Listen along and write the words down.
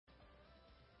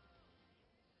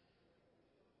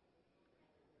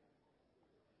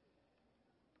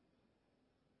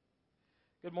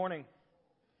Good morning.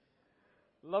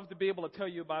 Love to be able to tell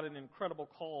you about an incredible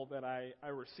call that I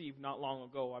received not long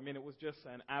ago. I mean, it was just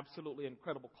an absolutely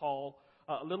incredible call.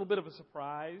 A little bit of a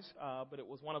surprise, but it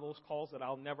was one of those calls that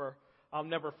I'll never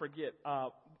forget.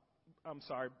 I'm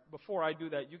sorry. Before I do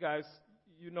that, you guys,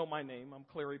 you know my name. I'm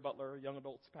Clary Butler, young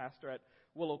adults pastor at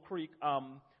Willow Creek.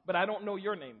 But I don't know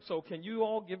your name. So can you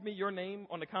all give me your name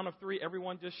on the count of three?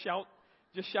 Everyone just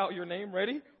shout your name.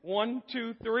 Ready? 1,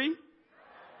 2, 3.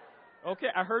 Okay,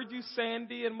 I heard you,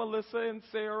 Sandy and Melissa and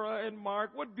Sarah and Mark.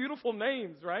 What beautiful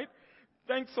names, right?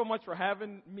 Thanks so much for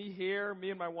having me here, me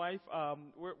and my wife.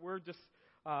 We're just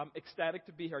ecstatic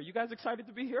to be here. You guys excited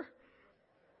to be here?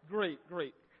 Great.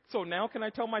 So now can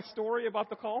I tell my story about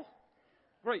the call?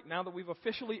 Great, now that we've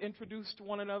officially introduced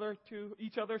one another to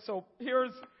each other. So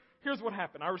here's what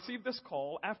happened. I received this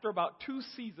call after about 2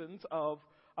 seasons of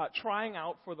trying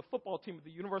out for the football team at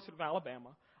the University of Alabama.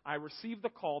 I received the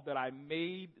call that I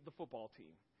made the football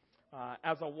team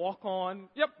as a walk-on.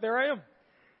 Yep, there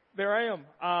I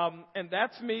am. And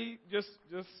that's me. Just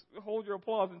hold your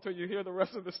applause until you hear the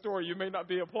rest of the story. You may not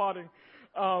be applauding.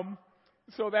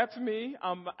 So that's me.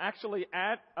 I'm actually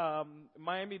at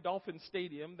Miami Dolphins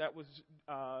Stadium. That was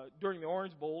during the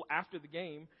Orange Bowl after the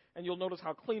game. And you'll notice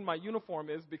how clean my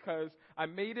uniform is because I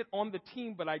made it on the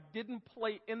team, but I didn't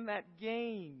play in that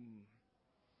game.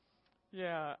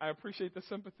 Yeah, I appreciate the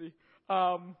sympathy.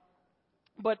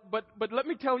 But let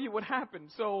me tell you what happened.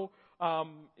 So,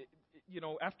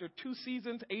 after 2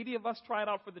 seasons, 80 of us tried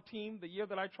out for the team. The year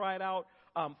that I tried out,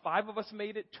 5 of us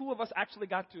made it. 2 of us actually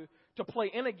got to play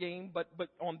in a game. But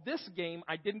on this game,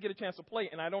 I didn't get a chance to play.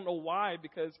 And I don't know why,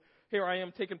 because here I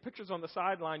am taking pictures on the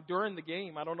sideline during the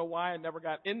game. I don't know why I never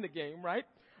got in the game, right?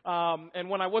 And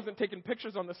when I wasn't taking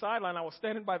pictures on the sideline, I was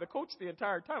standing by the coach the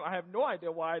entire time. I have no idea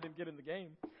why I didn't get in the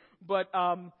game. But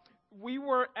we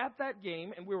were at that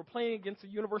game, and we were playing against the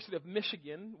University of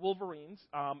Michigan Wolverines.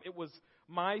 It was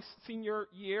my senior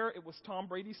year. It was Tom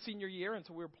Brady's senior year, and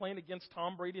so we were playing against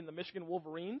Tom Brady and the Michigan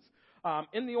Wolverines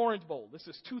in the Orange Bowl. This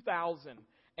is 2000.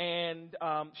 And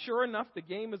sure enough, the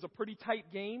game is a pretty tight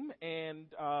game, and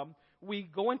we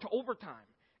go into overtime.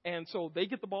 And so they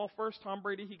get the ball first. Tom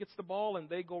Brady, he gets the ball, and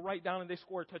they go right down and they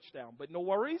score a touchdown. But no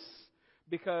worries,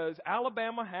 because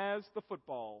Alabama has the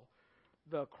football.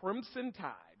 The Crimson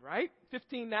Tide, right?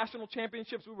 15 national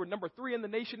championships. We were number 3 in the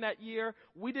nation that year.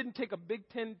 We didn't take a Big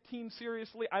Ten team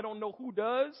seriously. I don't know who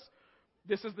does.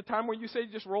 This is the time when you say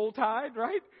just roll tide,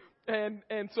 right?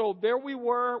 And so there we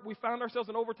were. We found ourselves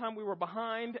in overtime. We were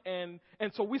behind, and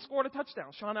so we scored a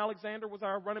touchdown. Sean Alexander was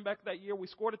our running back that year. We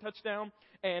scored a touchdown,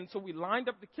 and so we lined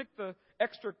up to kick the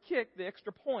extra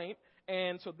point,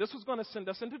 and so this was going to send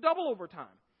us into double overtime.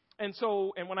 And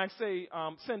when I say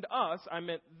send us, I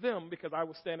meant them because I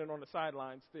was standing on the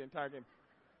sidelines the entire game.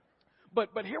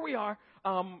 But here we are,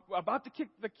 about to kick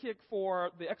the kick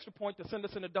for the extra point to send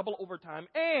us into double overtime,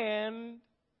 and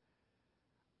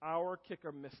our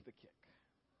kicker missed the kick.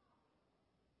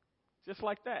 Just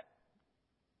like that.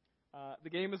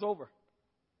 The game is over.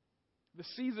 The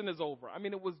season is over. I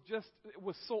mean, it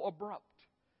was so abrupt.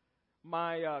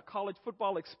 My college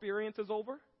football experience is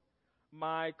over.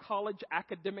 My college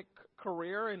academic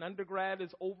career in undergrad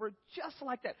is over just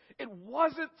like that. It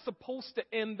wasn't supposed to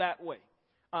end that way.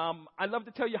 I love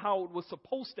to tell you how it was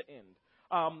supposed to end.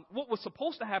 What was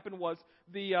supposed to happen was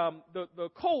the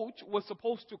coach was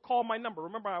supposed to call my number.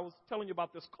 Remember, I was telling you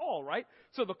about this call, right?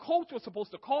 So the coach was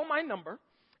supposed to call my number,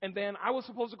 and then I was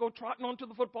supposed to go trotting onto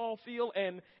the football field,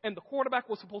 and the quarterback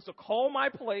was supposed to call my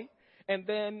play. And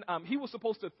then he was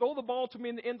supposed to throw the ball to me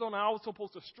in the end zone. And I was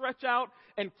supposed to stretch out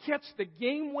and catch the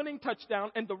game-winning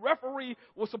touchdown. And the referee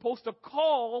was supposed to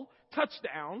call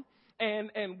touchdown.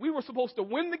 And we were supposed to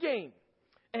win the game.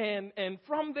 And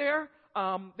from there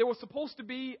was supposed to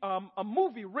be a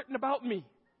movie written about me.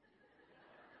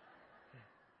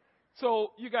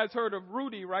 So you guys heard of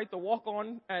Rudy, right? The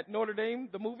walk-on at Notre Dame,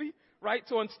 the movie, right?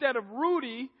 So instead of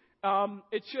Rudy,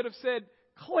 it should have said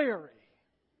Clary.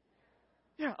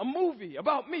 Yeah, a movie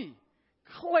about me.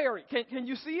 Clary. Can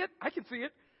you see it? I can see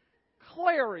it.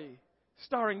 Clary,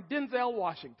 starring Denzel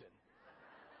Washington.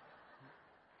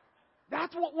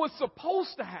 That's what was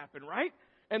supposed to happen, right?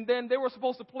 And then they were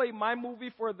supposed to play my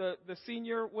movie for the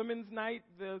senior women's night,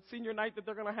 the senior night that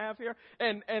they're going to have here.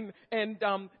 And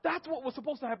that's what was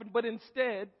supposed to happen. But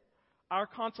instead, our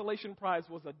consolation prize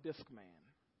was a Discman.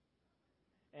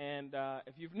 And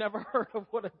if you've never heard of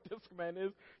what a Discman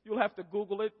is, you'll have to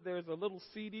Google it. There's a little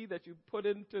CD that you put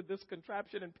into this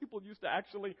contraption, and people used to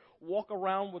actually walk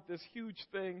around with this huge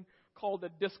thing called a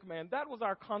Discman. That was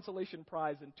our consolation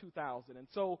prize in 2000. And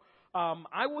so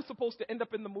I was supposed to end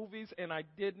up in the movies, and I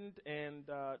didn't. And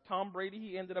Tom Brady,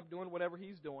 he ended up doing whatever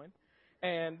he's doing.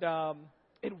 And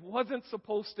it wasn't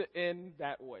supposed to end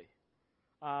that way.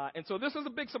 And so this is a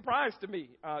big surprise to me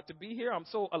to be here. I'm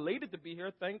so elated to be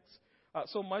here. Thanks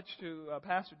so much to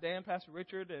Pastor Dan, Pastor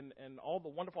Richard, and all the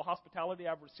wonderful hospitality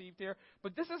I've received here.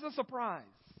 But this is a surprise.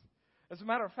 As a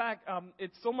matter of fact,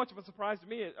 it's so much of a surprise to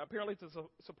me. Apparently, it's a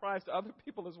surprise to other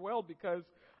people as well, because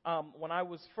when I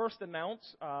was first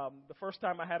announced, the first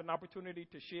time I had an opportunity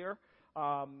to share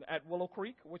at Willow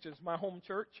Creek, which is my home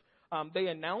church, they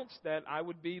announced that I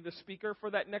would be the speaker for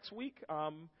that next week.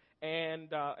 And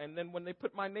then when they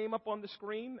put my name up on the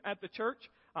screen at the church,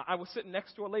 I was sitting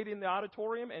next to a lady in the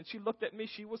auditorium, and she looked at me.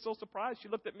 She was so surprised. She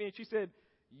looked at me and she said,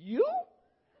 "You?"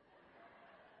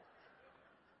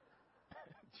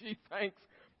 Gee, thanks.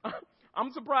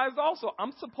 I'm surprised also.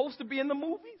 I'm supposed to be in the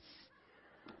movies.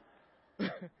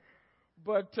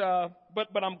 But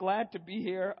I'm glad to be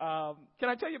here. Can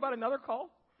I tell you about another call?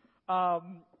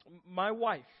 My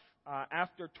wife,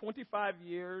 after 25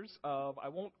 years of, I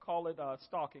won't call it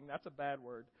stalking, that's a bad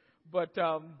word, but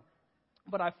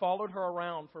I followed her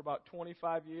around for about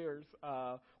 25 years.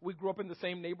 We grew up in the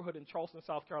same neighborhood in Charleston,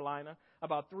 South Carolina,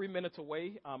 about 3 minutes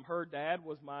away. Her dad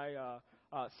was my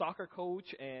soccer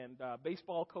coach and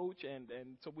baseball coach,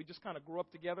 and so we just kind of grew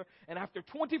up together. And after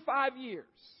 25 years,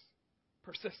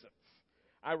 persistence,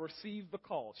 I received the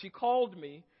call. She called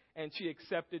me, and she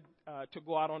accepted to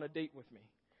go out on a date with me.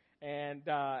 And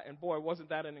boy, wasn't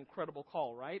that an incredible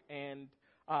call, right? And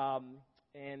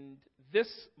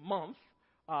this month,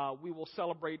 we will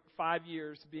celebrate 5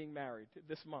 years being married.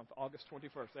 This month, August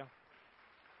 21st.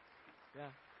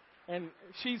 Yeah. And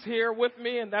she's here with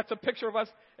me, and that's a picture of us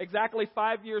exactly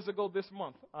 5 years ago this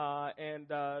month. And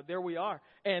there we are.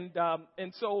 And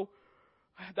so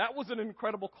that was an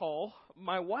incredible call.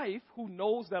 My wife, who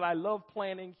knows that I love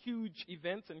planning huge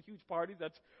events and huge parties,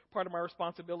 that's part of my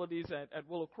responsibilities at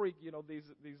Willow Creek,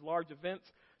 these large events.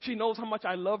 She knows how much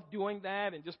I love doing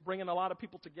that and just bringing a lot of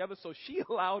people together. So she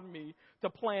allowed me to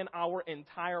plan our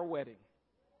entire wedding.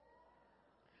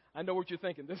 I know what you're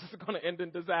thinking. This is going to end in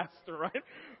disaster, right?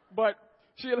 But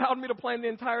she allowed me to plan the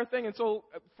entire thing. And so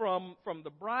from the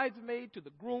bridesmaid to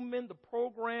the groomsmen, the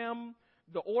program,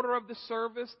 the order of the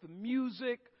service, the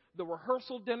music, the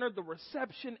rehearsal dinner, the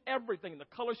reception, everything, the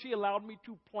color, she allowed me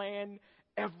to plan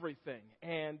everything.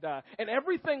 And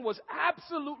everything was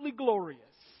absolutely glorious.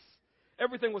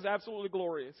 Everything was absolutely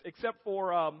glorious, except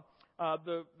for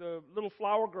the little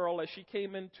flower girl as she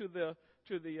came into the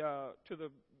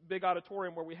big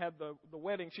auditorium where we had the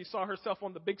wedding. She saw herself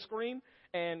on the big screen,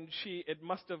 and it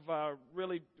must have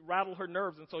really rattled her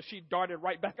nerves, and so she darted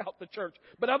right back out the church.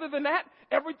 But other than that,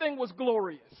 everything was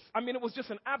glorious. I mean, it was just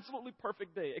an absolutely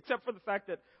perfect day, except for the fact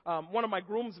that one of my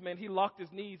groomsmen, he locked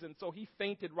his knees, and so he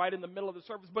fainted right in the middle of the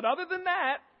service. But other than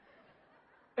that,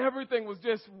 everything was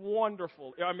just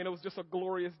wonderful. I mean, it was just a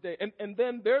glorious day. And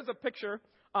then there's a picture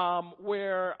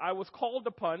where I was called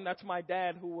upon. That's my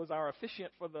dad, who was our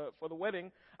officiant for the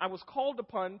wedding. I was called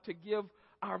upon to give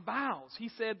our vows. He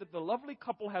said that the lovely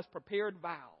couple has prepared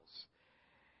vows.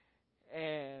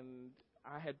 And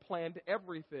I had planned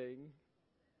everything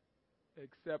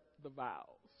except the vows.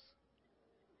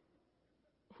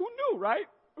 Who knew, right?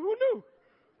 Who knew?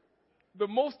 The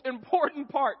most important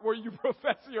part where you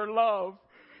profess your love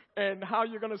and how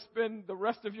you're going to spend the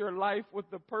rest of your life with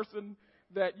the person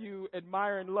that you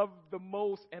admire and love the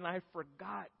most, and I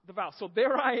forgot the vow. So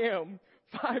there I am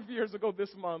 5 years ago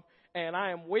this month, and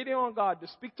I am waiting on God to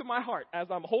speak to my heart as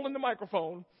I'm holding the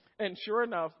microphone, and sure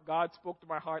enough, God spoke to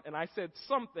my heart, and I said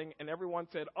something, and everyone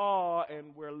said, "Oh,"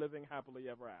 and we're living happily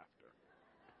ever after.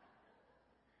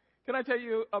 Can I tell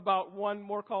you about one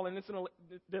more call? And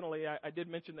incidentally, I did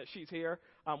mention that she's here.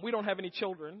 We don't have any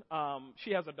children.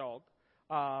 She has a dog.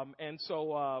 And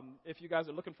so if you guys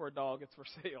are looking for a dog, it's for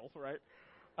sale, right?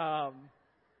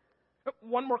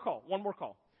 One more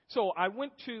call. So I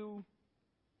went to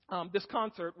this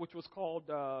concert, which was called,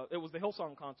 it was the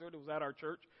Hillsong concert. It was at our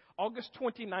church, August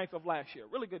 29th of last year.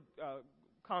 Really good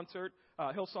concert.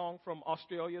 Hillsong from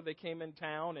Australia, they came in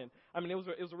town, and I mean, it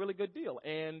was a really good deal.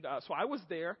 And so I was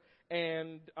there,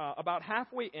 and about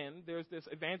halfway in, there's this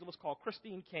evangelist called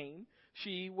Christine Kane.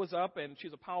 She was up, and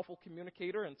she's a powerful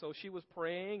communicator, and so she was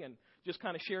praying and just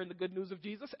kind of sharing the good news of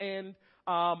Jesus. And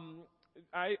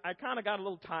I kind of got a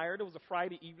little tired. It was a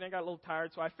Friday evening. I got a little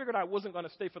tired, so I figured I wasn't going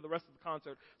to stay for the rest of the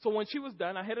concert. So when she was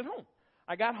done, I headed home.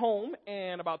 I got home,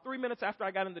 and about 3 minutes after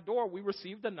I got in the door, we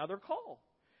received another call.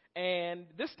 And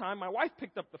this time, my wife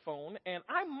picked up the phone, and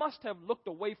I must have looked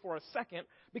away for a second,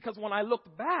 because when I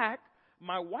looked back,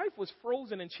 my wife was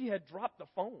frozen, and she had dropped the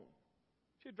phone.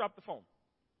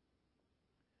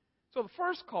 So the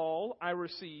first call I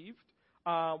received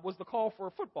was the call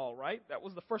for football, right? That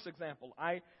was the first example.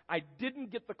 I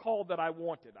didn't get the call that I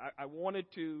wanted. I wanted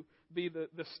to be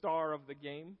the star of the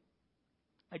game.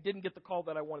 I didn't get the call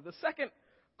that I wanted. The second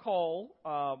call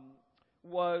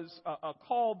was a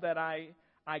call that I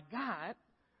got,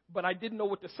 but I didn't know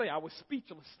what to say. I was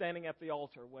speechless standing at the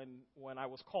altar when I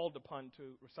was called upon to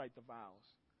recite the vows.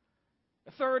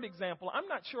 The third example, I'm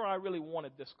not sure I really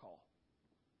wanted this call.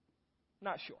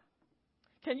 Not sure.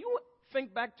 Can you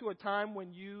think back to a time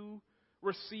when you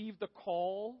received a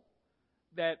call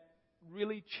that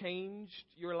really changed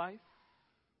your life?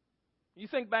 You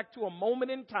think back to a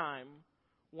moment in time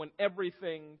when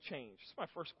everything changed. That's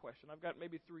my first question. I've got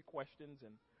maybe 3 questions,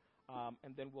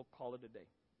 and then we'll call it a day.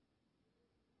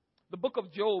 The book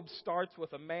of Job starts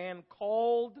with a man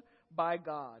called by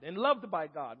God and loved by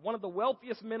God, one of the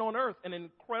wealthiest men on earth, an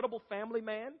incredible family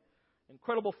man,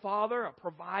 incredible father, a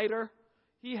provider.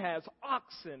 He has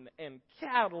oxen and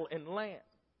cattle and land.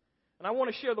 And I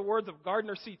want to share the words of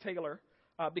Gardner C. Taylor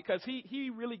because he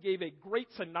really gave a great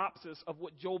synopsis of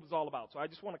what Job is all about. So I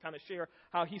just want to kind of share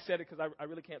how he said it because I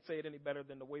really can't say it any better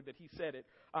than the way that he said it.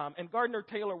 And Gardner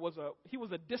Taylor was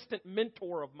a distant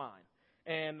mentor of mine.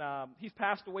 And he's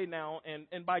passed away now.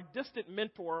 And by distant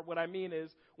mentor, what I mean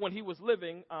is when he was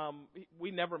living,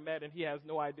 we never met, and he has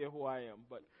no idea who I am.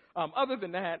 But other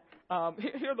than that,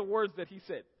 here are the words that he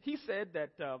said. He said that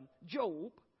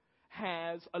Job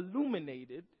has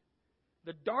illuminated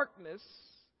the darkness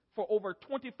for over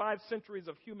 25 centuries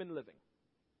of human living.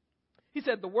 He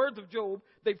said the words of Job,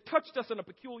 they've touched us in a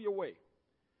peculiar way.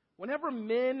 Whenever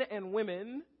men and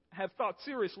women have thought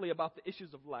seriously about the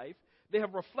issues of life, they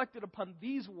have reflected upon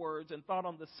these words and thought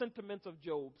on the sentiments of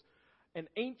Job's, an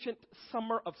ancient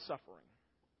summer of suffering.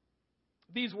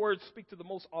 These words speak to the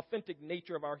most authentic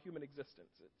nature of our human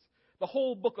existence. It's the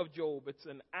whole book of Job. It's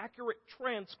an accurate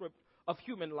transcript of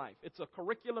human life. It's a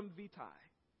curriculum vitae,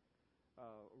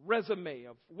 resume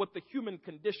of what the human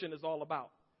condition is all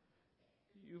about.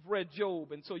 You've read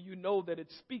Job, and so you know that it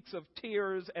speaks of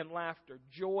tears and laughter,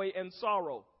 joy and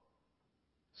sorrow,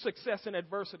 success and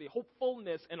adversity,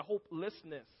 hopefulness and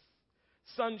hopelessness,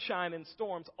 sunshine and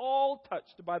storms, all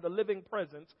touched by the living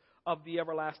presence of the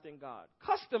everlasting God.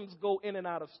 Customs go in and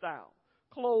out of style.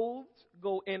 Clothes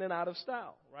go in and out of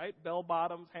style, right? Bell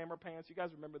bottoms, hammer pants, you guys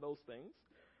remember those things.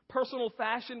 Personal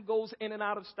fashion goes in and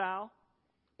out of style.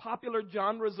 Popular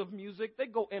genres of music, they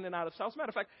go in and out of style. As a matter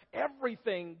of fact,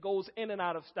 everything goes in and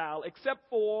out of style except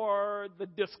for the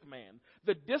Discman.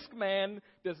 The Discman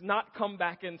does not come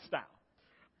back in style.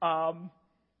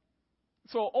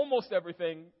 So almost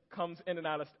everything comes in and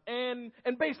out of style.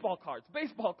 And baseball cards.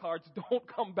 Baseball cards don't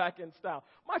come back in style.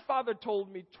 My father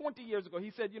told me 20 years ago,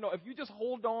 he said, if you just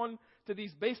hold on to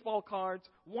these baseball cards,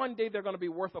 one day they're going to be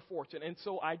worth a fortune. And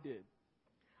so I did.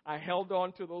 I held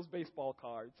on to those baseball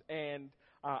cards, and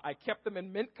I kept them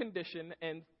in mint condition,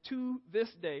 and to this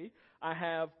day, I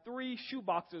have 3 shoe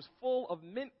boxes full of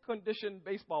mint condition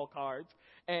baseball cards,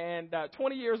 and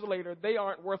 20 years later, they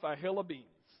aren't worth a hill of beans.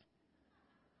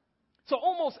 So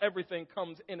almost everything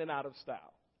comes in and out of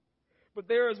style. But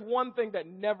there is one thing that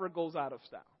never goes out of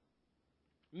style.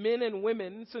 Men and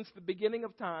women, since the beginning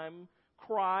of time,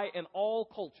 cry in all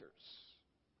cultures,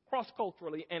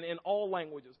 cross-culturally and in all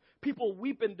languages. People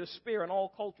weep in despair in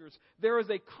all cultures. There is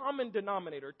a common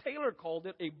denominator. Taylor called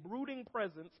it a brooding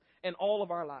presence in all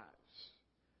of our lives.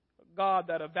 God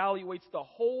that evaluates the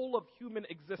whole of human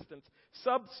existence,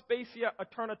 sub spacia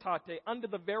aeternitate, under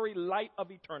the very light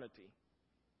of eternity.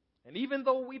 And even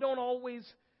though we don't always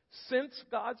sense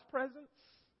God's presence,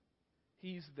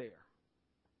 He's there.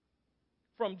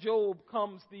 From Job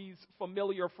comes these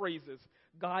familiar phrases.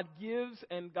 God gives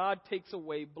and God takes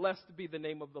away. Blessed be the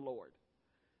name of the Lord.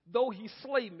 Though He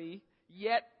slay me,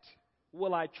 yet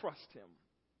will I trust Him.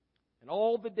 And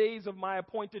all the days of my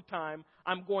appointed time,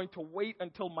 I'm going to wait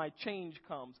until my change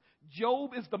comes.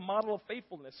 Job is the model of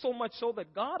faithfulness, so much so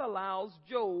that God allows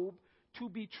Job to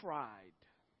be tried.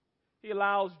 He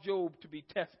allows Job to be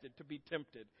tested, to be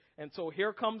tempted. And so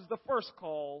here comes the first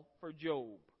call for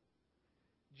Job.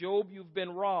 Job, you've been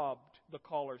robbed, the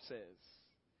caller says.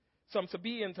 Some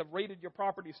Sabaeans have raided your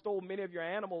property, stole many of your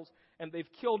animals, and they've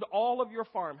killed all of your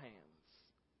farmhands.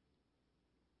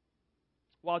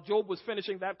 While Job was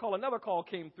finishing that call, another call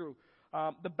came through.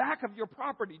 The back of your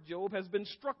property, Job, has been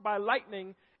struck by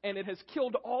lightning, and it has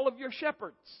killed all of your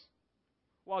shepherds.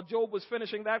 While Job was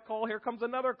finishing that call, here comes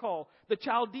another call. The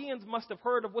Chaldeans must have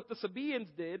heard of what the Sabaeans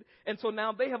did, and so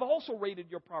now they have also raided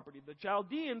your property. The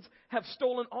Chaldeans have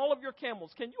stolen all of your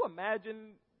camels. Can you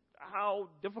imagine how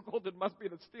difficult it must be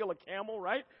to steal a camel,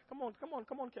 right? Come on,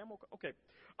 camel. Okay.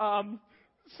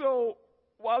 So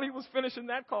while he was finishing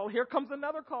that call, here comes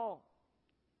another call.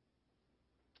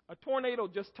 A tornado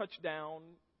just touched down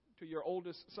to your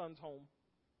oldest son's home.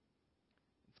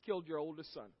 It's killed your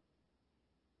oldest son.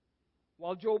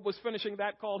 While Job was finishing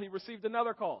that call, he received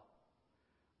another call.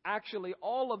 Actually,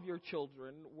 all of your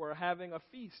children were having a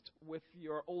feast with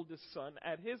your oldest son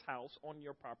at his house on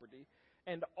your property,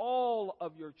 and all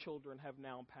of your children have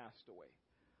now passed away.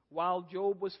 While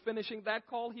Job was finishing that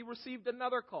call, he received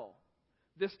another call.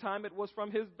 This time it was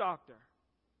from his doctor.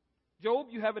 Job,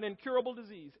 you have an incurable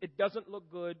disease. It doesn't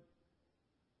look good.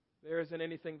 There isn't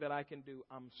anything that I can do.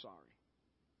 I'm sorry.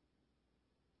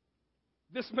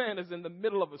 This man is in the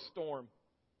middle of a storm.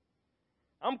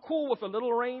 I'm cool with a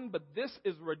little rain, but this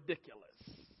is ridiculous.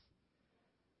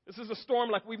 This is a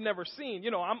storm like we've never seen.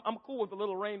 I'm cool with a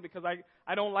little rain because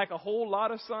I don't like a whole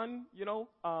lot of sun.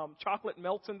 Chocolate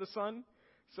melts in the sun,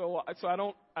 so I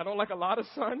don't like a lot of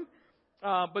sun.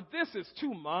 But this is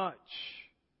too much.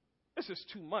 This is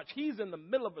too much. He's in the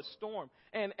middle of a storm,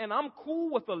 and I'm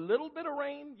cool with a little bit of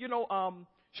rain.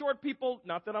 Short people,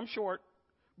 not that I'm short,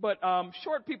 but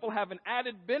short people have an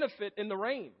added benefit in the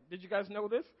rain. Did you guys know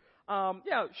this?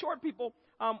 Short people,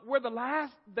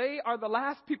 they are the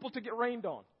last people to get rained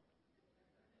on.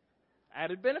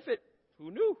 Added benefit. Who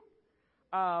knew?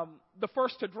 The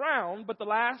first to drown, but the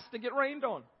last to get rained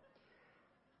on.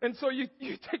 And so you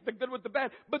take the good with the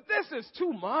bad. But this is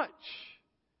too much.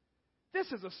 This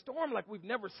is a storm like we've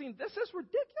never seen. This is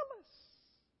ridiculous.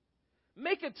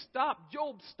 Make it stop.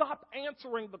 Job, stop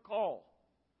answering the call.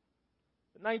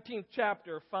 The 19th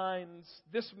chapter finds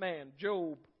this man,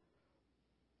 Job,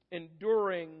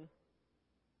 enduring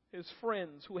his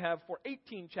friends who have for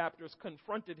 18 chapters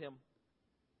confronted him.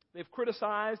 They've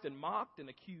criticized and mocked and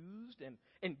accused and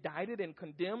indicted and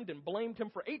condemned and blamed him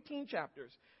for 18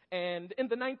 chapters. And in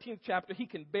the 19th chapter, he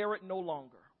can bear it no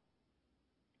longer.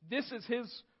 This is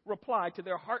his reply to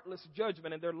their heartless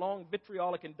judgment and their long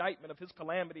vitriolic indictment of his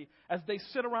calamity as they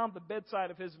sit around the bedside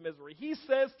of his misery. He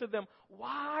says to them,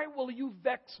 "Why will you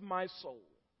vex my soul?"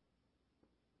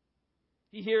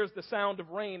 He hears the sound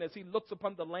of rain as he looks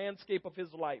upon the landscape of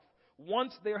his life.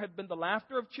 Once there had been the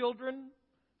laughter of children,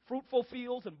 fruitful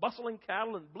fields and bustling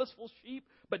cattle and blissful sheep,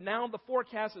 but now the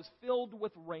forecast is filled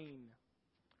with rain.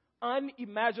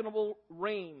 Unimaginable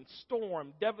rain,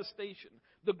 storm, devastation,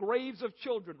 the graves of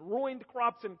children, ruined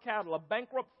crops and cattle, a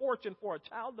bankrupt fortune for a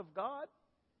child of God.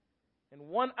 In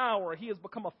 1 hour, he has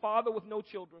become a father with no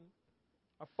children,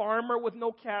 a farmer with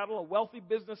no cattle, a wealthy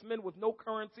businessman with no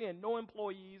currency and no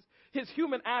employees. His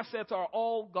human assets are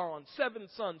all gone. 7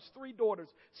 sons, 3 daughters,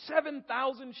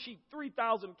 7,000 sheep,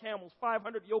 3,000 camels,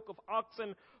 500 yoke of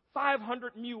oxen,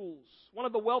 500 mules. One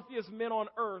of the wealthiest men on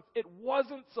earth. It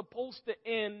wasn't supposed to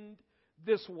end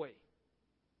this way.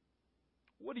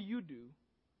 What do you do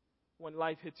when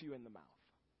life hits you in the mouth?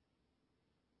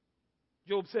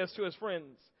 Job says to his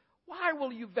friends, "Why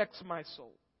will you vex my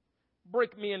soul?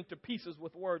 Break me into pieces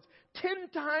with words. 10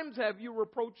 times have you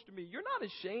reproached me. You're not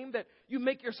ashamed that you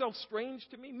make yourself strange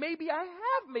to me. Maybe I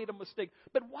have made a mistake,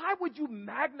 but why would you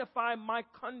magnify my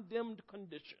condemned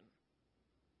condition?"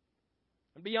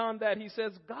 And beyond that, he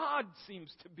says, God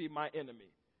seems to be my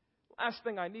enemy. Last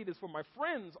thing I need is for my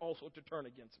friends also to turn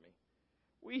against me.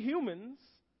 We humans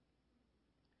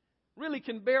really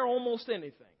can bear almost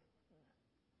anything.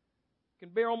 Can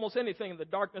bear almost anything in the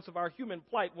darkness of our human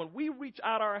plight. When we reach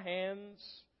out our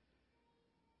hands,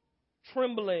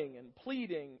 trembling and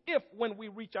pleading, when we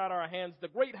reach out our hands, the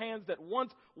great hands that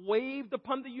once waved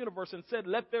upon the universe and said,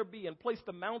 "Let there be," and placed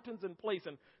the mountains in place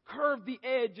and curved the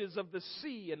edges of the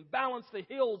sea and balanced the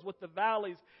hills with the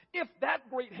valleys, if that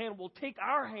great hand will take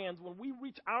our hands when we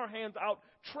reach our hands out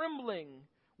trembling,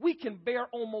 we can bear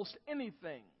almost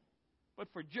anything. But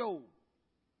for Job,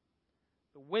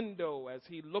 the window as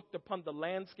he looked upon the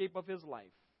landscape of his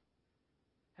life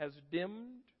has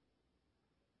dimmed.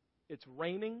 It's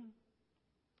raining.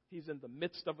 He's in the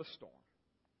midst of a storm.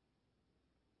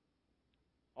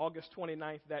 August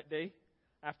 29th, that day,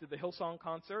 after the Hillsong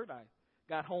concert, I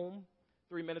got home.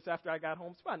 3 minutes after I got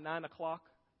home, it's about 9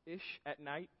 o'clock-ish at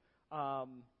night,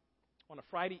 on a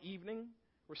Friday evening,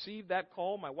 received that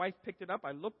call. My wife picked it up.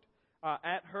 I looked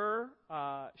at her.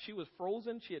 She was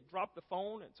frozen. She had dropped the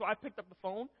phone. And so I picked up the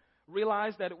phone,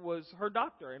 realized that it was her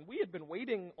doctor. And we had been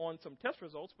waiting on some test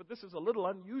results, but this is a little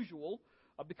unusual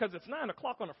because it's 9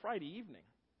 o'clock on a Friday evening.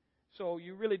 So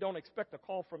you really don't expect a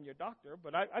call from your doctor.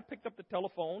 But I picked up the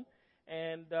telephone,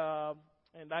 and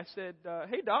I said,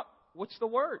 "Hey, Doc, what's the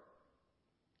word?"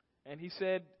 And he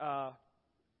said,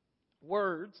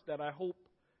 words that I hope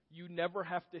you never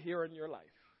have to hear in your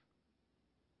life.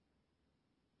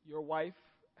 Your wife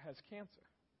has cancer.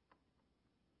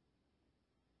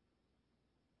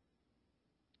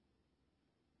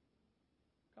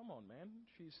 Come on, man.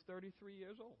 She's 33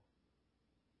 years old.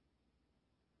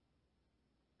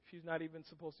 She's not even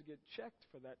supposed to get checked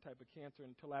for that type of cancer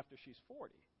until after she's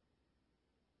 40.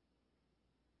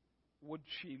 Would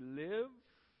she live?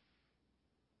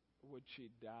 Would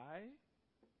she die?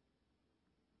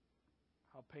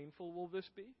 How painful will this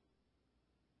be?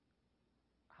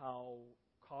 How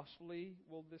costly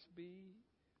will this be?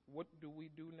 What do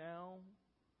we do now?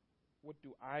 What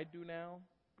do I do now?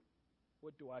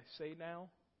 What do I say now?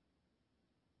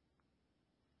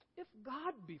 If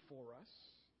God be for us,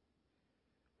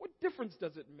 what difference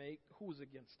does it make who's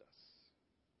against us?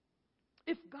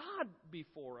 If God be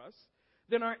for us,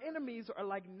 then our enemies are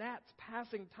like gnats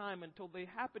passing time until they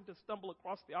happen to stumble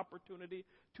across the opportunity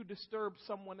to disturb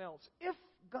someone else. If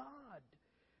God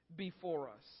be for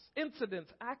us, incidents,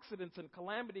 accidents, and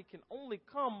calamity can only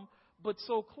come but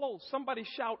so close. Somebody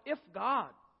shout, if God.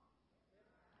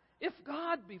 If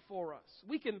God be for us,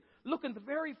 we can look in the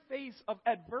very face of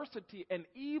adversity and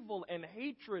evil and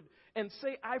hatred and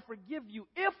say, I forgive you,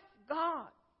 if God.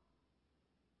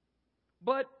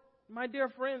 But, my dear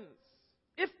friends,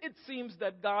 if it seems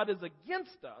that God is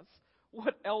against us,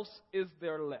 what else is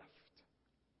there left?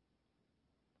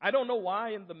 I don't know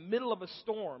why in the middle of a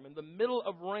storm, in the middle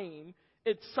of rain,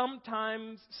 it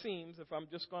sometimes seems, if I'm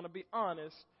just going to be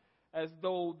honest, as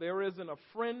though there isn't a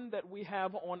friend that we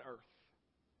have on earth.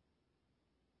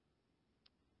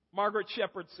 Margaret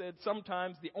Shepard said,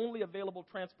 sometimes the only available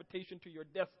transportation to your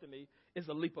destiny is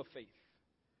a leap of faith.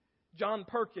 John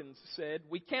Perkins said,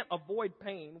 we can't avoid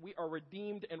pain. We are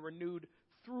redeemed and renewed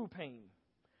through pain.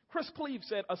 Chris Cleave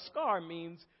said, a scar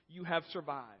means you have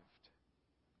survived.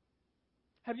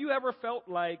 Have you ever felt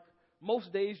like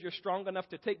most days you're strong enough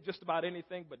to take just about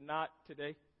anything, but not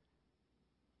today?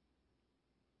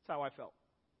 That's how I felt.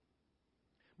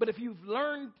 But if you've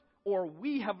learned, or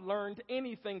we have learned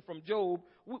anything from Job,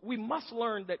 we must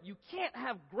learn that you can't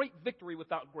have great victory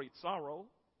without great sorrow.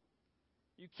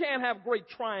 You can't have great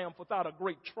triumph without a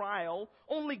great trial.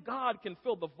 Only God can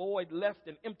fill the void left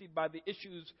and emptied by the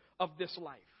issues of this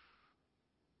life.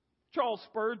 Charles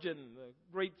Spurgeon, the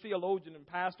great theologian and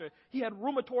pastor, he had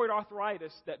rheumatoid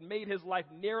arthritis that made his life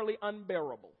nearly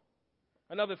unbearable.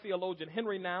 Another theologian,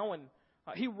 Henry Nouwen,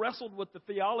 he wrestled with the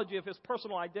theology of his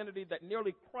personal identity that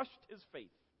nearly crushed his faith.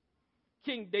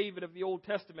 King David of the Old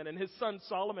Testament and his son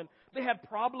Solomon, they had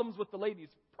problems with the ladies,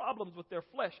 problems with their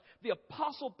flesh. The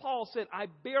Apostle Paul said, I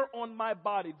bear on my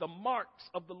body the marks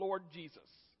of the Lord Jesus.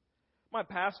 My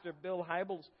pastor, Bill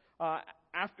Hybels,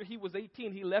 after he was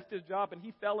 18, he left his job and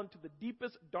he fell into the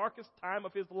deepest, darkest time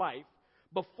of his life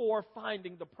before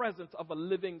finding the presence of a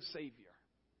living Savior.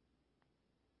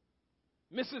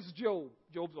 Mrs. Job,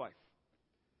 Job's wife,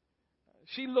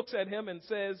 she looks at him and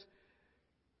says,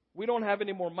 we don't have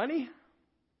any more money.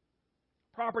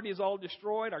 Property is all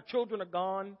destroyed. Our children are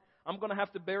gone. I'm going to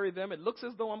have to bury them. It looks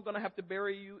as though I'm going to have to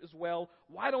bury you as well.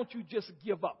 Why don't you just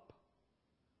give up?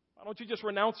 Why don't you just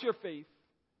renounce your faith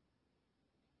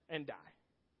and die?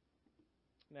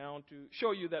 Now, to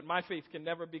show you that my faith can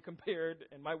never be compared,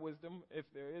 and my wisdom, if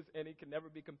there is any, can never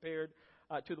be compared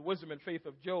to the wisdom and faith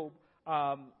of Job,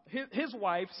 his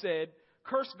wife said,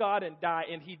 curse God and die,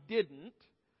 and he didn't.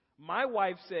 My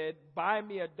wife said, buy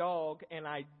me a dog, and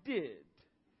I did.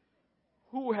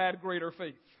 Who had greater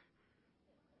faith?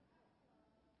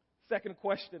 Second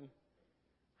question,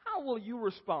 how will you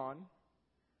respond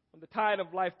when the tide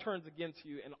of life turns against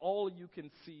you and all you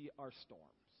can see are storms?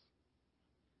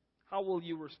 How will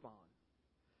you respond?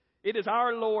 It is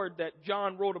our Lord that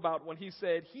John wrote about when he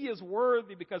said, he is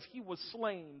worthy because he was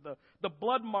slain. The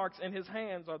blood marks in his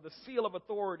hands are the seal of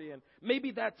authority. And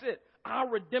maybe that's it. Our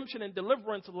redemption and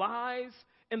deliverance lies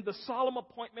in the solemn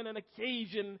appointment and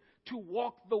occasion to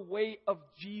walk the way of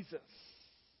Jesus.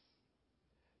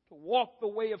 To walk the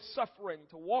way of suffering,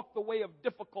 to walk the way of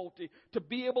difficulty, to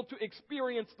be able to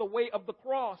experience the way of the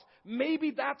cross.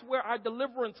 Maybe that's where our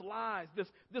deliverance lies.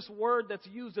 This word that's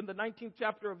used in the 19th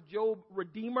chapter of Job,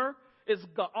 Redeemer, is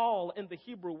Gaal in the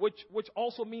Hebrew, which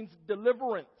also means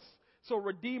deliverance. So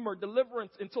Redeemer,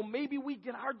 deliverance. And so maybe we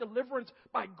get our deliverance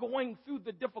by going through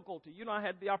the difficulty. You know, I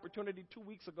had the opportunity 2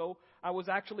 weeks ago. I was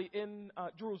actually in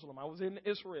Jerusalem. I was in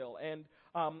Israel. And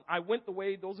I went the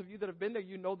way, those of you that have been there,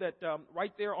 you know that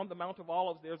right there on the Mount of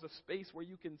Olives, there's a space where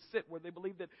you can sit, where they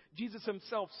believe that Jesus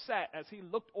himself sat as he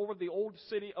looked over the old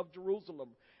city of Jerusalem.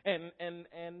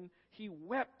 And he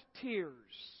wept tears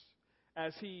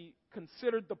as he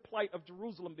considered the plight of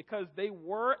Jerusalem, because they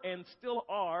were and still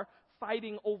are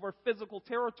fighting over physical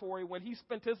territory when he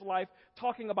spent his life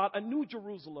talking about a new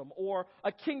Jerusalem or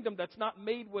a kingdom that's not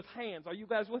made with hands. Are you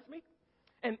guys with me?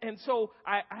 And so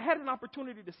I had an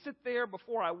opportunity to sit there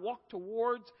before I walked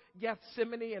towards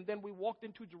Gethsemane, and then we walked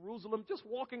into Jerusalem, just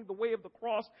walking the way of the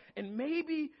cross. And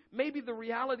maybe the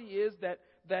reality is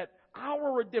that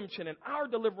our redemption and our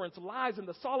deliverance lies in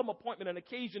the solemn appointment and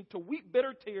occasion to weep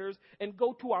bitter tears and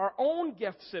go to our own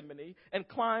Gethsemane and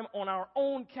climb on our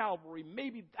own Calvary.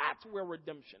 Maybe that's where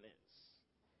redemption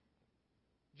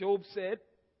is. Job said,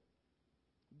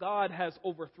 God has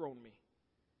overthrown me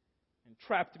and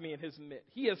trapped me in his mitt.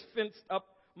 He has fenced up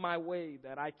my way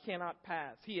that I cannot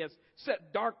pass. He has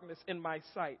set darkness in my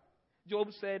sight. Job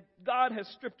said, God has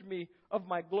stripped me of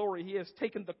my glory. He has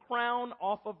taken the crown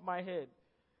off of my head.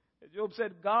 Job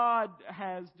said, God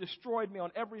has destroyed me on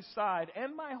every side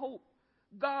and my hope.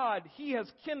 God, he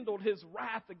has kindled his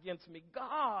wrath against me.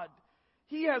 God,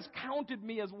 he has counted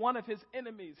me as one of his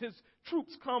enemies. His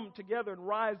troops come together and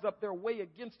rise up their way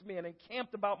against me and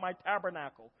encamped about my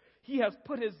tabernacle. He has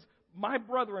put my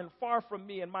brethren far from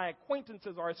me, and my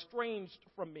acquaintances are estranged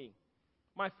from me.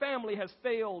 My family has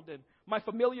failed, and my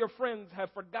familiar friends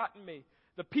have forgotten me.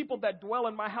 The people that dwell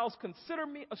in my house consider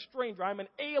me a stranger. I'm an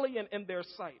alien in their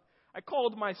sight. I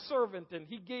called my servant, and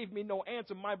he gave me no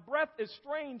answer. My breath is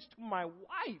strange to my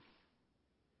wife.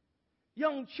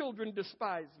 Young children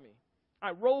despise me.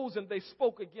 I rose, and they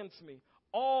spoke against me.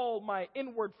 All my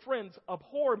inward friends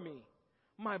abhor me.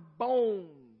 My bone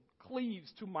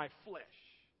cleaves to my flesh.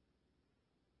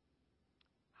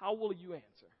 How will you answer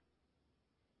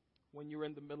when you're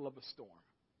in the middle of a storm?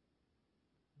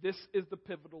 This is the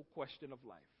pivotal question of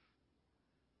life.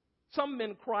 Some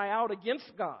men cry out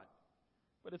against God,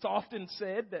 but it's often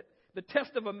said that the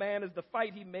test of a man is the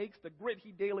fight he makes, the grit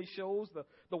he daily shows,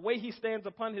 the way he stands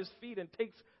upon his feet and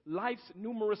takes life's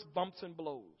numerous bumps and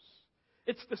blows.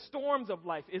 It's the storms of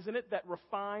life, isn't it, that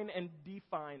refine and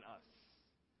define us.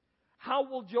 How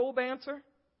will Job answer?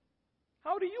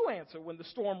 How do you answer when the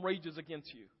storm rages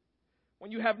against you?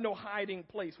 When you have no hiding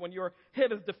place, when your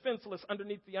head is defenseless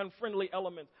underneath the unfriendly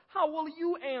elements? How will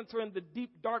you answer in the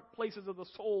deep, dark places of the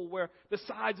soul where the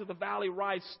sides of the valley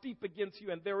rise steep against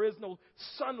you and there is no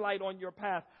sunlight on your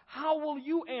path? How will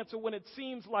you answer when it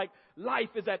seems like life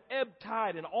is at ebb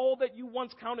tide and all that you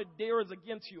once counted dear is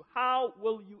against you? How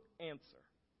will you answer?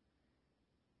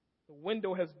 The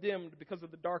window has dimmed because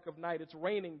of the dark of night. It's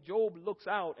raining. Job looks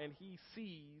out and he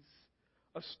sees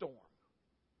a storm.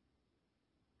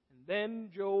 And then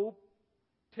Job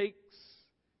takes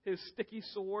his sticky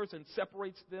sores and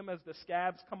separates them as the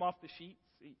scabs come off the sheets.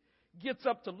 He gets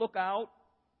up to look out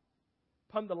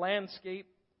upon the landscape.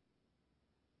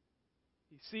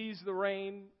 He sees the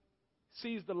rain,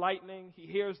 sees the lightning, he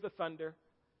hears the thunder,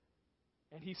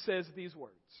 and he says these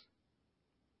words: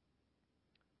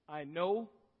 I know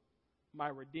my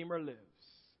Redeemer lives.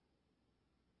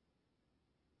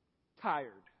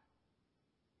 Tired.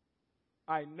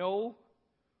 I know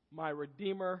my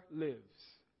Redeemer lives.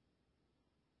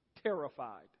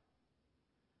 Terrified.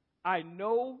 I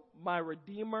know my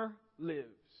Redeemer lives.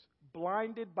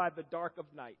 Blinded by the dark of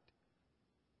night.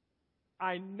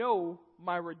 I know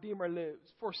my Redeemer lives.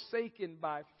 Forsaken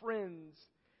by friends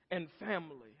and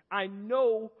family. I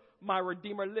know my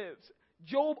Redeemer lives.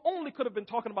 Job only could have been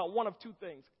talking about one of two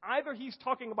things. Either he's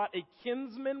talking about a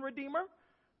kinsman redeemer.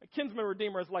 A kinsman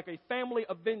redeemer is like a family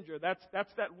avenger. That's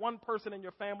that one person in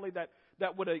your family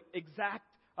that would exact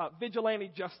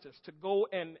vigilante justice to go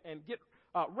and get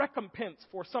recompense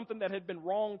for something that had been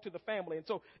wrong to the family. And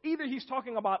so either he's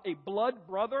talking about a blood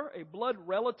brother, a blood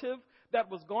relative that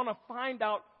was going to find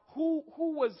out who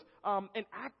was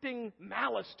enacting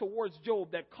malice towards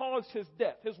Job that caused his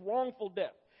death, his wrongful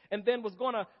death, and then was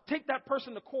going to take that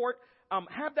person to court,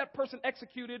 have that person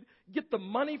executed, get the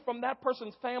money from that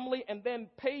person's family, and then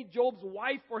pay Job's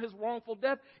wife for his wrongful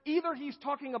death. Either he's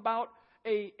talking about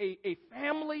a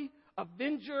family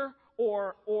avenger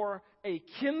or a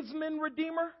kinsman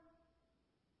redeemer,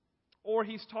 or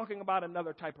he's talking about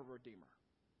another type of redeemer.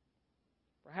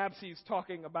 Perhaps he's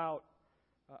talking about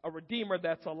a redeemer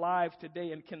that's alive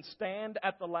today and can stand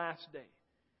at the last day,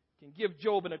 can give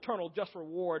Job an eternal just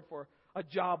reward for a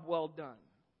job well done.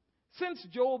 Since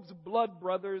Job's blood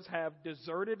brothers have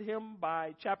deserted him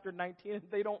by chapter 19,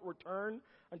 they don't return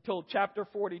until chapter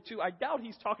 42. I doubt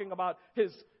he's talking about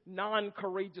his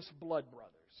non-courageous blood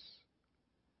brothers.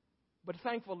 But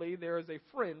thankfully, there is a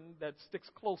friend that sticks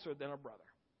closer than a brother.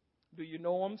 Do you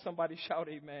know him? Somebody shout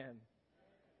amen.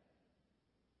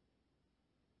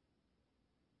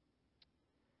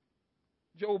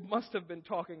 Job must have been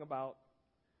talking about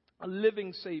a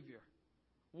living Savior,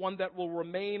 one that will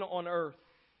remain on earth,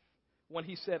 when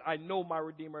he said, I know my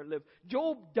Redeemer lives.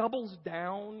 Job doubles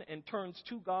down and turns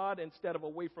to God instead of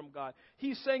away from God.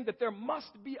 He's saying that there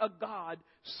must be a God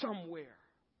somewhere.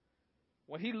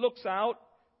 When he looks out,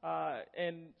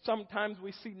 and sometimes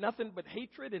we see nothing but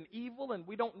hatred and evil, and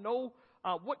we don't know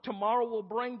what tomorrow will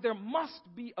bring, there must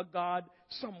be a God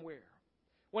somewhere.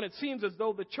 When it seems as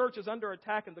though the church is under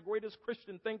attack and the greatest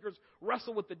Christian thinkers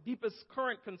wrestle with the deepest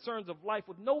current concerns of life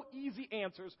with no easy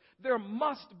answers, there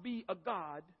must be a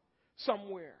God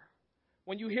somewhere.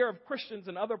 When you hear of Christians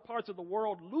in other parts of the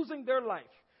world losing their life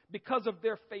because of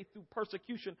their faith through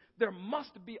persecution, there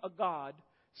must be a God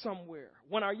somewhere.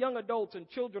 When our young adults and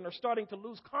children are starting to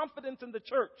lose confidence in the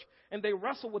church and they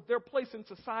wrestle with their place in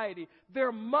society,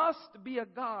 there must be a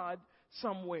God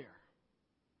somewhere.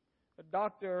 A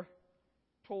doctor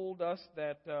told us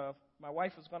that my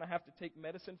wife is going to have to take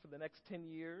medicine for the next 10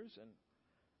 years, and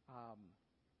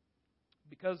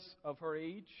because of her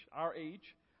age, our age,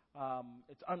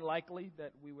 it's unlikely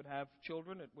that we would have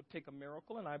children. It would take a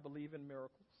miracle, and I believe in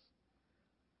miracles.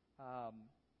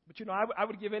 But, you know, I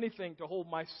would give anything to hold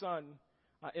my son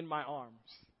in my arms.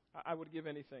 I would give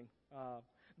anything.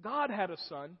 God had a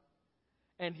son,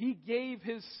 and he gave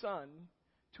his son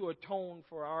to atone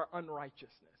for our unrighteousness.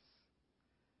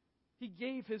 He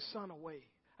gave his son away.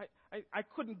 I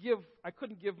couldn't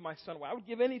give my son away. I would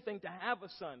give anything to have a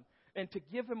son, and to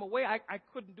give him away, I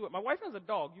couldn't do it. My wife has a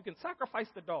dog. You can sacrifice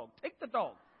the dog. Take the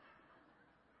dog.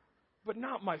 But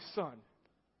not my son.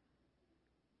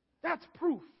 That's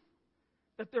proof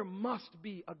that there must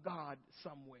be a God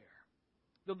somewhere.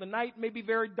 Though the night may be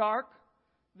very dark,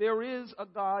 there is a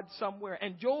God somewhere.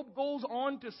 And Job goes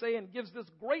on to say and gives this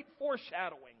great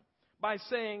foreshadowing by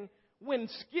saying, when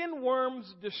skin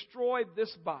worms destroy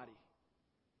this body,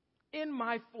 in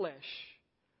my flesh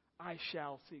I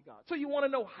shall see God. So you want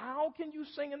to know, how can you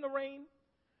sing in the rain?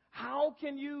 How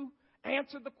can you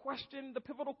answer the question, the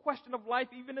pivotal question of life,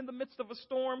 even in the midst of a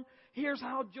storm? Here's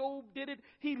how Job did it.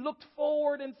 He looked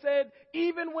forward and said,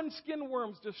 even when skin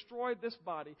worms destroy this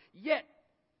body, yet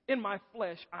in my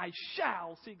flesh I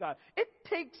shall see God. It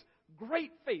takes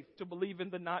great faith to believe in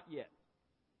the not yet.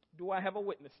 Do I have a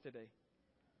witness today?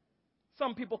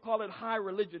 Some people call it high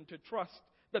religion, to trust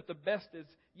that the best is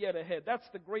yet ahead. That's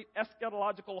the great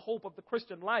eschatological hope of the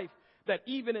Christian life, that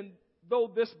even though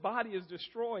this body is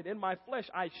destroyed, in my flesh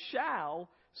I shall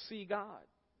see God.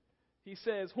 He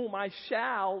says, whom I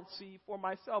shall see for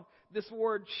myself. This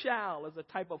word shall is a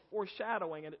type of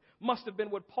foreshadowing, and it must have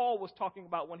been what Paul was talking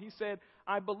about when he said,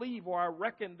 I believe, or I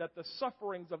reckon, that the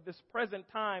sufferings of this present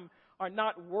time are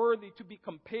not worthy to be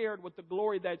compared with the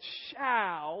glory that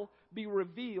shall be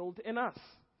revealed in us.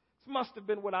 This must have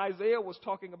been what Isaiah was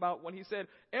talking about when he said,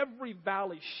 every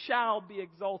valley shall be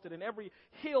exalted, and every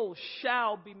hill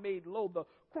shall be made low. The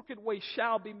crooked way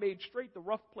shall be made straight, the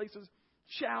rough places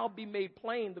shall be made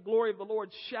plain. The glory of the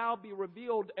Lord shall be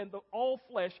revealed, and all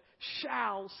flesh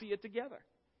shall see it together.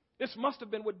 This must have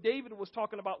been what David was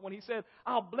talking about when he said,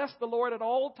 I'll bless the Lord at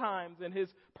all times, and his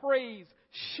praise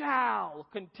shall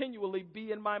continually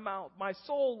be in my mouth. My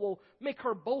soul will make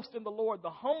her boast in the Lord. The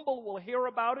humble will hear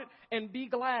about it and be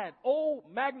glad. Oh,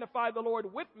 magnify the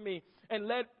Lord with me, and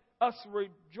let us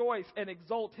rejoice and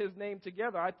exalt his name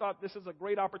together. I thought this is a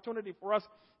great opportunity for us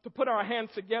to put our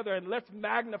hands together and let's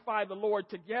magnify the Lord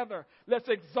together. Let's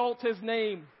exalt his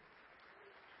name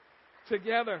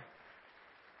together.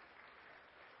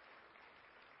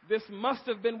 This must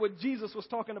have been what Jesus was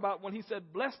talking about when he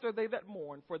said, blessed are they that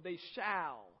mourn, for they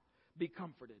shall be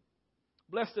comforted.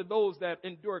 Blessed are those that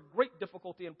endure great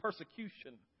difficulty and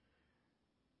persecution.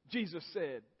 Jesus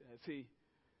said as he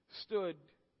stood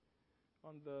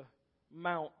on the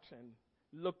mount and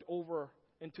looked over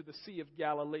into the Sea of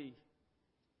Galilee.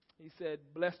 He said,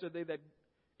 blessed are they that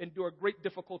endure great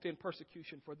difficulty and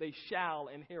persecution, for they shall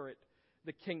inherit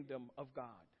the kingdom of God.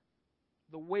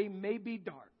 The way may be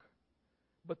dark,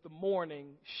 but the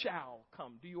morning shall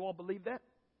come. Do you all believe that?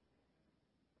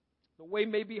 The way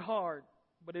may be hard,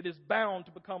 but it is bound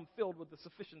to become filled with the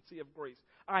sufficiency of grace.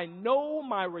 I know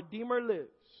my Redeemer lives,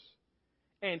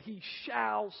 and he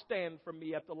shall stand for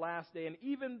me at the last day. And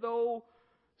even though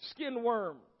skin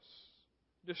worms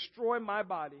destroy my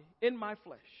body, in my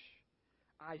flesh,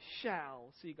 I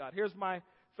shall see God. Here's my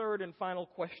third and final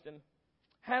question.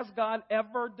 Has God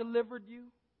ever delivered you?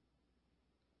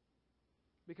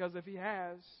 Because if he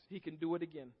has, he can do it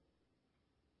again.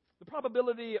 The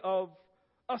probability of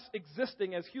us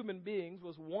existing as human beings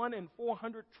was 1 in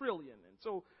 400 trillion. And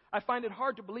so I find it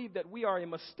hard to believe that we are a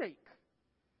mistake.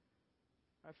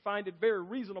 I find it very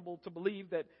reasonable to believe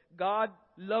that God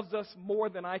loves us more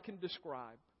than I can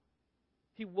describe.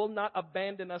 He will not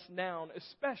abandon us now,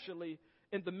 especially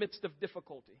in the midst of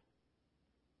difficulty.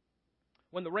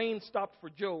 When the rain stopped for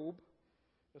Job,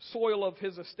 the soil of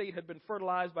his estate had been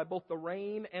fertilized by both the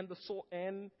rain and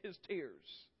and his tears.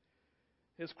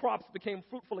 His crops became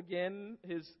fruitful again.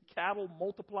 His cattle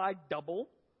multiplied double.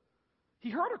 He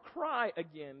heard a cry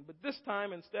again, but this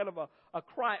time instead of a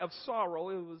cry of sorrow,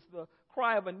 it was the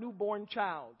cry of a newborn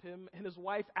child. Him and his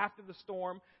wife, after the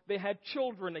storm, they had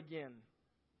children again.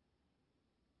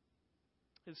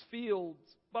 His fields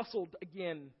bustled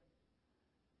again.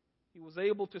 He was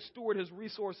able to steward his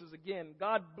resources again.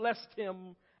 God blessed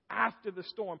him after the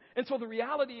storm. And so the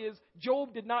reality is,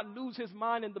 Job did not lose his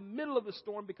mind in the middle of the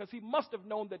storm because he must have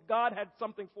known that God had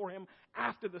something for him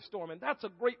after the storm. And that's a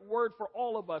great word for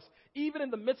all of us. Even in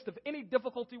the midst of any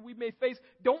difficulty we may face,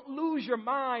 don't lose your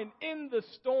mind in the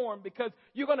storm, because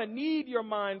you're going to need your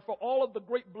mind for all of the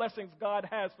great blessings God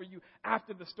has for you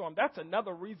after the storm. That's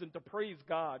another reason to praise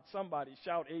God. Somebody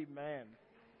shout amen.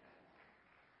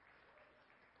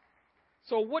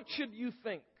 So what should you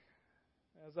think?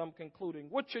 As I'm concluding,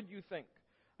 what should you think?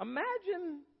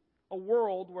 Imagine a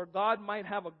world where God might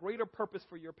have a greater purpose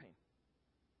for your pain.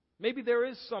 Maybe there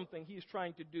is something He's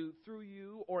trying to do through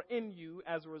you or in you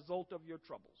as a result of your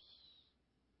troubles.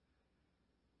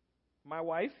 My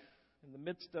wife, in the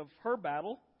midst of her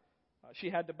battle,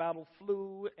 she had to battle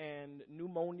flu and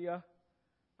pneumonia.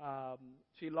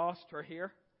 She lost her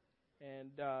hair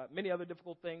and many other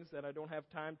difficult things that I don't have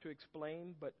time to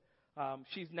explain, but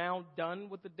she's now done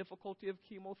with the difficulty of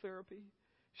chemotherapy.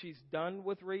 She's done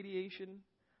with radiation.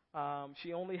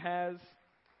 She only has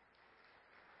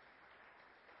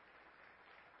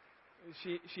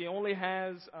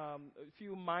a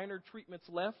few minor treatments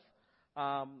left.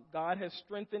 God has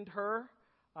strengthened her.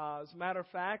 As a matter of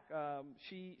fact,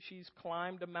 she's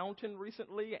climbed a mountain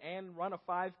recently and run a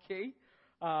 5K.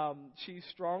 She's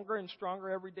stronger and stronger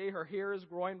every day. Her hair is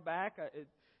growing back.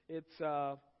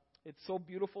 It's so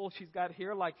beautiful. She's got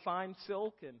hair like fine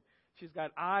silk, and she's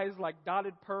got eyes like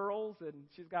dotted pearls, and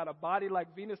she's got a body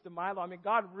like Venus de Milo. I mean,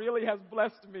 God really has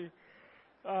blessed me.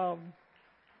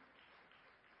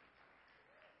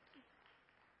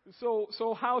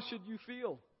 So how should you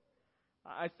feel?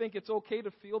 I think it's okay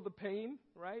to feel the pain,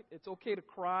 right? It's okay to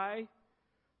cry.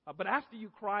 But after you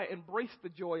cry, embrace the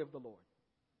joy of the Lord.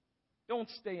 Don't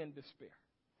stay in despair.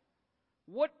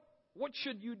 What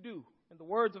should you do? In the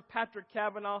words of Patrick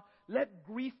Cavanaugh, let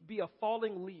grief be a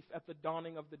falling leaf at the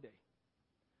dawning of the day.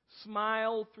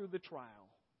 Smile through the trial.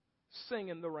 Sing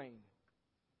in the rain.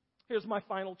 Here's my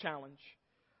final challenge.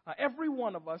 Every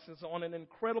one of us is on an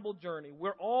incredible journey.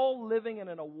 We're all living in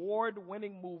an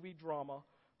award-winning movie drama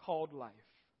called life.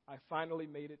 I finally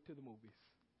made it to the movies.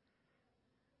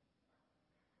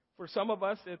 For some of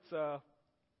us, it's an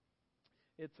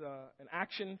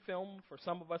action film. For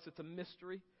some of us, it's a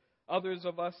mystery. Others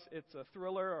of us, it's a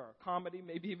thriller or a comedy,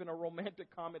 maybe even a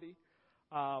romantic comedy.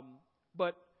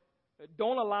 But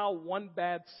don't allow one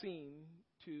bad scene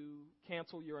to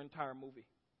cancel your entire movie.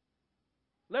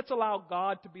 Let's allow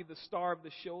God to be the star of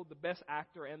the show, the best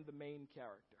actor, and the main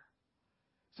character.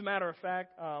 As a matter of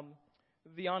fact,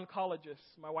 the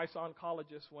oncologist, my wife's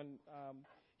oncologist, when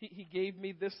he gave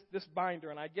me this binder,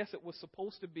 and I guess it was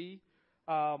supposed to be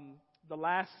the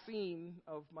last scene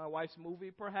of my wife's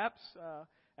movie, perhaps,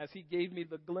 as he gave me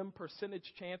the glim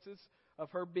percentage chances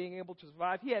of her being able to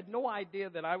survive. He had no idea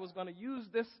that I was going to use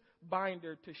this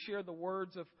binder to share the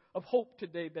words of hope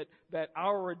today, that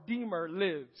our Redeemer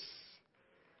lives.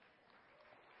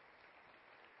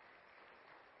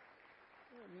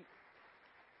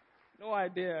 No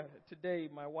idea today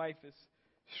my wife is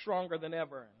stronger than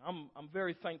ever. And I'm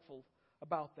very thankful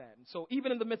about that. And so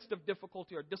even in the midst of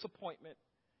difficulty or disappointment,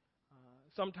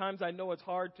 sometimes I know it's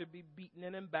hard to be beaten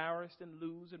and embarrassed and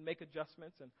lose and make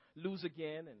adjustments and lose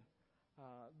again and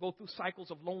go through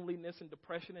cycles of loneliness and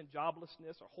depression and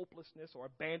joblessness or hopelessness or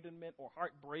abandonment or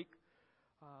heartbreak.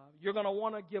 You're going to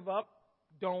want to give up.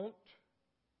 Don't.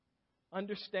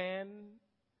 Understand,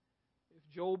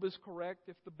 if Job is correct,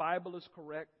 if the Bible is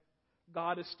correct,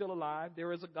 God is still alive.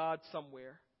 There is a God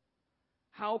somewhere.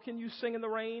 How can you sing in the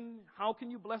rain? How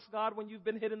can you bless God when you've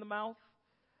been hit in the mouth?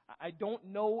 I don't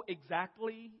know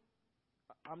exactly.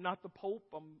 I'm not the Pope.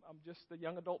 I'm just the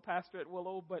young adult pastor at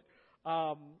Willow. But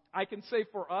I can say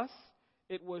for us,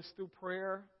 it was through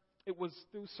prayer. It was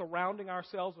through surrounding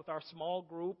ourselves with our small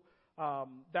group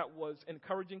that was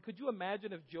encouraging. Could you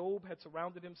imagine if Job had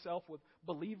surrounded himself with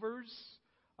believers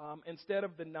instead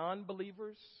of the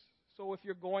non-believers? So if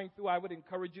you're going through, I would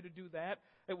encourage you to do that.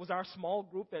 It was our small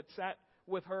group that sat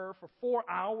with her for 4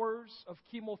 hours of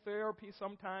chemotherapy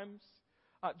sometimes.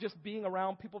 Just being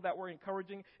around people that were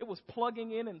encouraging. It was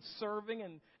plugging in and serving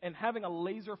and having a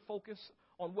laser focus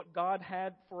on what God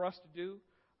had for us to do.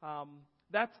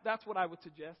 That's what I would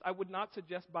suggest. I would not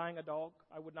suggest buying a dog.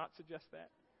 I would not suggest that.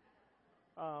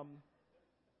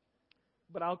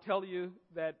 But I'll tell you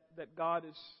that God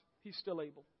is He's still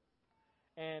able.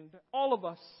 And all of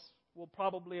us will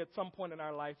probably at some point in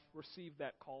our life receive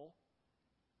that call.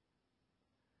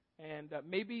 And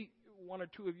maybe one or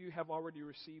two of you have already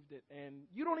received it, and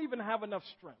you don't even have enough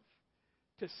strength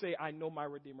to say, I know my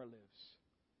Redeemer lives.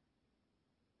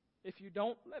 If you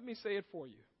don't, let me say it for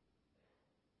you.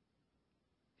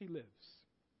 He lives.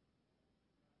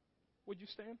 Would you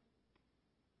stand?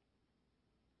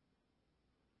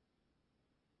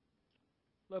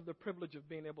 Love the privilege of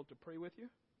being able to pray with you.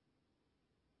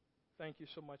 Thank you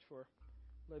so much for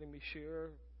letting me share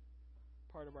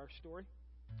part of our story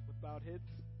with bowed heads.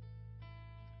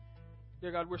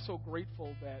 Dear God, we're so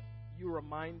grateful that you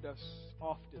remind us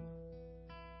often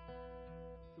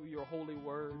through your holy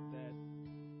word that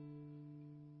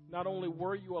not only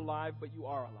were you alive, but you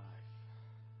are alive.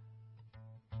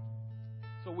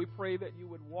 So we pray that you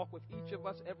would walk with each of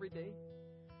us every day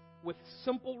with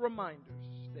simple reminders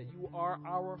that you are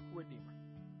our Redeemer.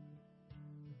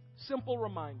 Simple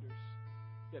reminders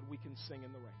that we can sing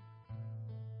in the rain.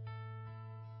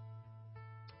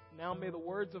 Now may the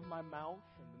words of my mouth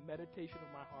and the meditation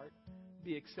of my heart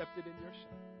be accepted in your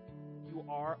sight. You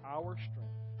are our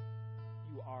strength.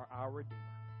 You are our Redeemer.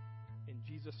 In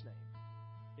Jesus' name.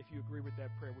 If you agree with that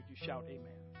prayer, would you shout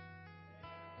amen?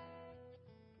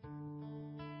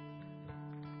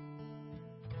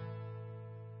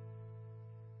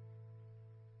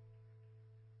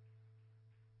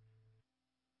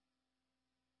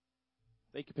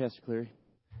 Thank you, Pastor Clary.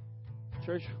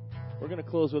 Church, we're going to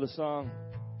close with a song.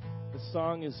 The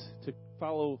song is to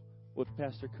follow what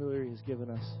Pastor Clary has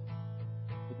given us.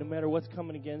 That no matter what's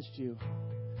coming against you,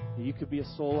 that you could be a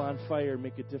soul on fire and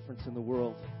make a difference in the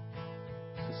world.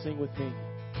 So sing with me.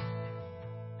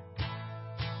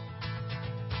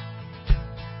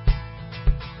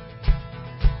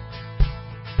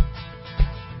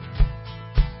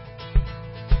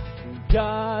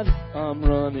 God, I'm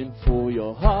running for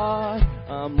your heart.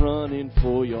 I'm running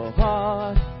for your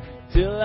heart till